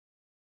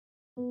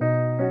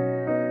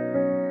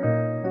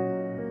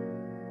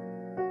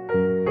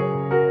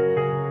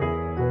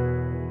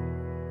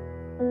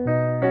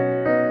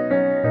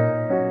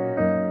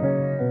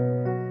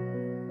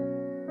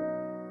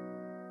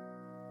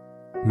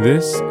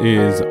This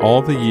is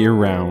All the Year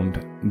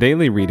Round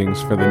Daily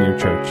Readings for the New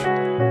Church.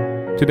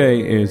 Today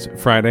is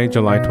Friday,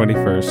 July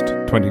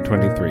 21st,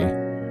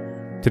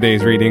 2023.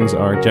 Today's readings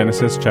are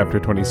Genesis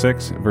chapter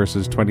 26,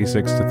 verses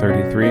 26 to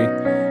 33,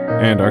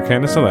 and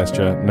Arcana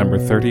Celestia, number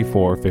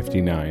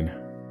 3459.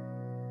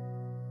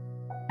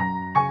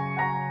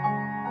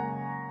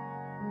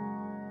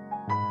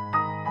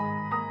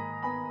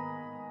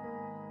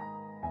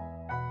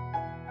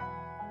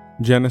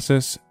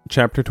 Genesis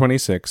chapter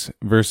 26,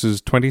 verses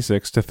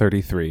 26 to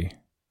 33.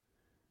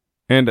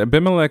 And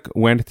Abimelech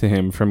went to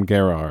him from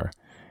Gerar,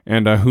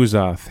 and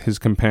Ahuzath his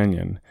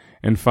companion,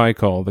 and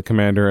Phicol the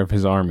commander of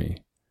his army.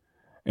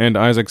 And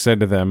Isaac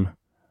said to them,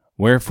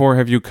 Wherefore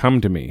have you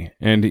come to me,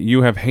 and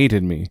you have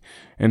hated me,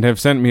 and have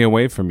sent me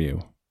away from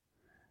you?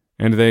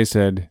 And they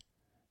said,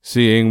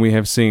 Seeing we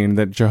have seen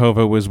that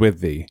Jehovah was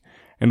with thee,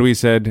 and we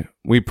said,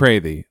 We pray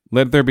thee,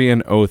 let there be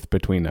an oath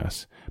between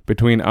us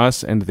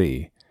and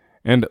thee,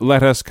 and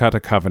let us cut a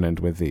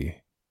covenant with thee.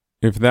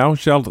 If thou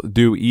shalt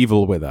do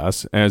evil with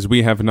us, as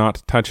we have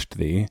not touched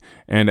thee,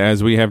 and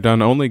as we have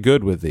done only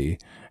good with thee,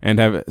 and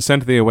have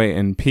sent thee away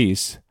in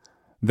peace,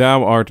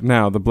 thou art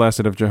now the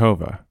blessed of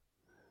Jehovah.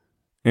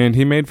 And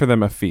he made for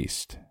them a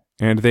feast,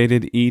 and they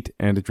did eat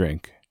and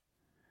drink.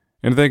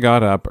 And they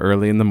got up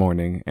early in the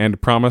morning,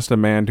 and promised a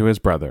man to his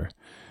brother,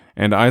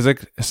 and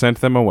Isaac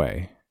sent them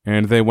away,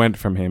 and they went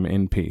from him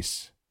in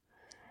peace.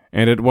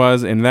 And it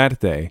was in that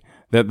day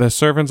that the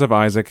servants of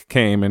Isaac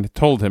came and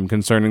told him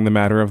concerning the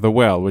matter of the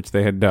well which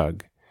they had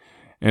dug.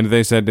 And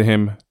they said to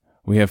him,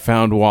 We have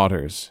found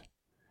waters.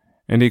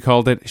 And he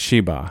called it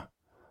Sheba.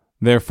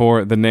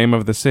 Therefore the name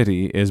of the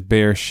city is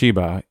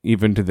Beer-sheba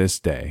even to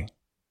this day.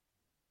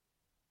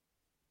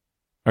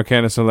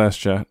 Arcana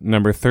Celestia,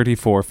 number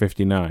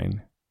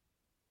 3459.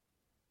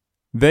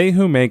 They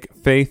who make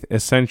faith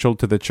essential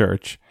to the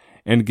church,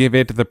 and give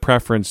it the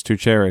preference to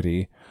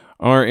charity,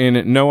 are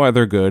in no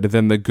other good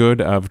than the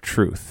good of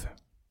truth.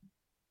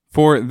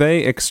 For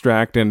they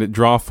extract and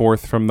draw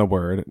forth from the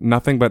word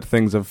nothing but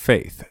things of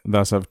faith,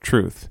 thus of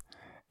truth,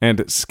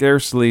 and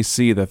scarcely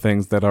see the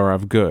things that are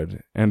of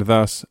good, and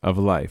thus of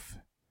life.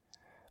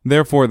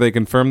 Therefore they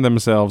confirm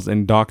themselves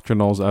in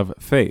doctrinals of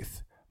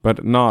faith,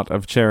 but not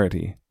of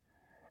charity.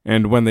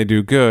 And when they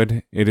do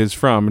good, it is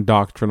from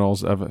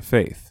doctrinals of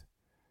faith.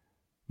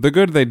 The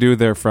good they do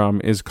therefrom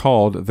is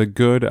called the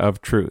good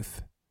of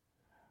truth.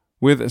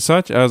 With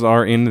such as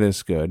are in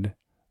this good,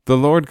 the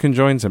Lord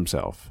conjoins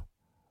himself,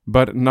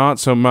 but not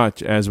so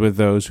much as with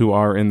those who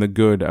are in the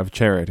good of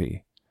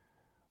charity.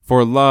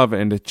 For love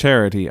and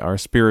charity are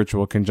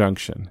spiritual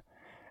conjunction,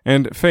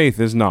 and faith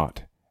is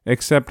not,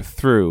 except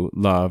through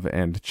love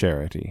and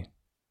charity.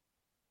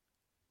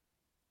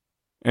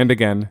 And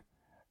again,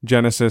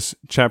 Genesis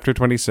chapter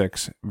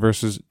 26,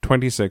 verses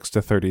 26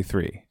 to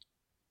 33.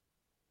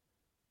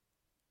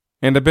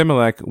 And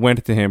Abimelech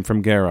went to him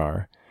from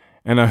Gerar,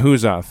 and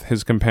Ahuzath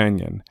his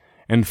companion,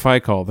 and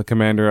Phicol the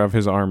commander of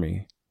his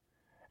army.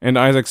 And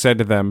Isaac said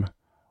to them,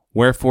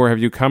 Wherefore have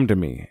you come to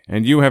me,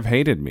 and you have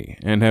hated me,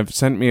 and have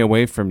sent me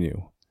away from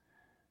you?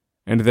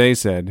 And they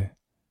said,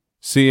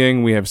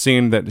 Seeing we have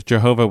seen that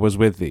Jehovah was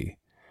with thee.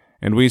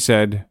 And we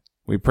said,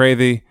 We pray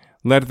thee,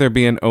 let there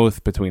be an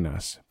oath between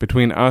us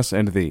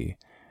and thee,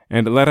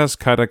 and let us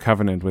cut a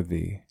covenant with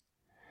thee.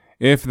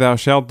 If thou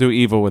shalt do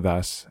evil with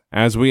us,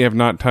 as we have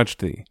not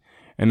touched thee,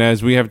 and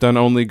as we have done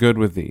only good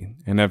with thee,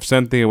 and have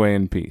sent thee away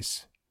in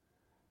peace,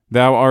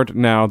 thou art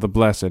now the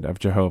blessed of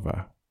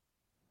Jehovah.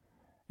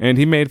 And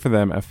he made for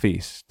them a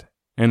feast,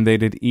 and they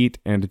did eat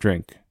and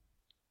drink.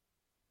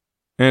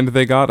 And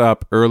they got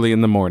up early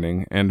in the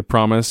morning, and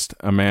promised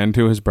a man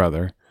to his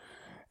brother,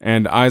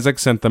 and Isaac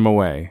sent them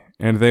away,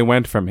 and they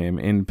went from him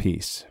in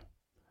peace.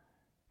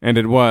 And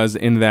it was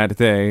in that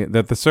day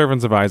that the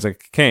servants of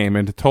Isaac came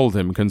and told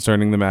him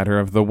concerning the matter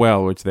of the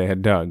well which they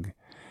had dug.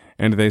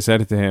 And they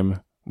said to him,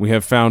 We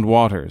have found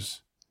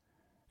waters.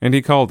 And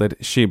he called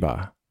it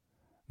Sheba.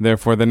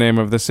 Therefore the name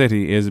of the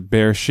city is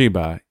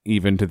Beer-sheba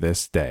even to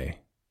this day.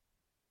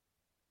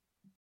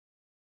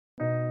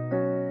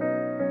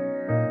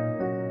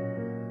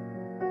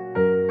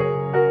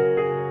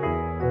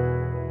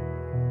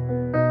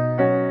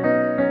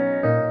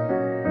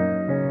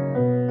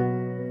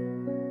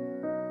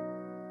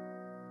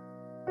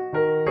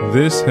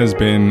 This has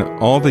been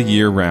All the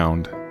Year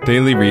Round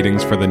Daily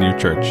Readings for the New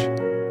Church.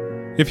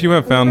 If you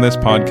have found this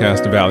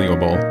podcast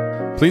valuable,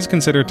 please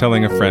consider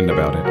telling a friend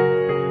about it.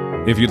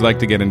 If you'd like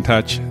to get in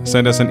touch,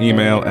 send us an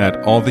email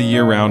at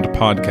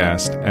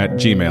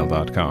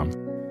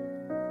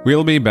alltheyearroundpodcast@gmail.com.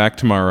 We'll be back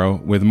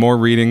tomorrow with more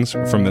readings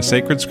from the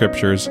sacred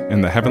scriptures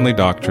and the heavenly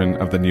doctrine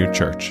of the New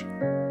Church.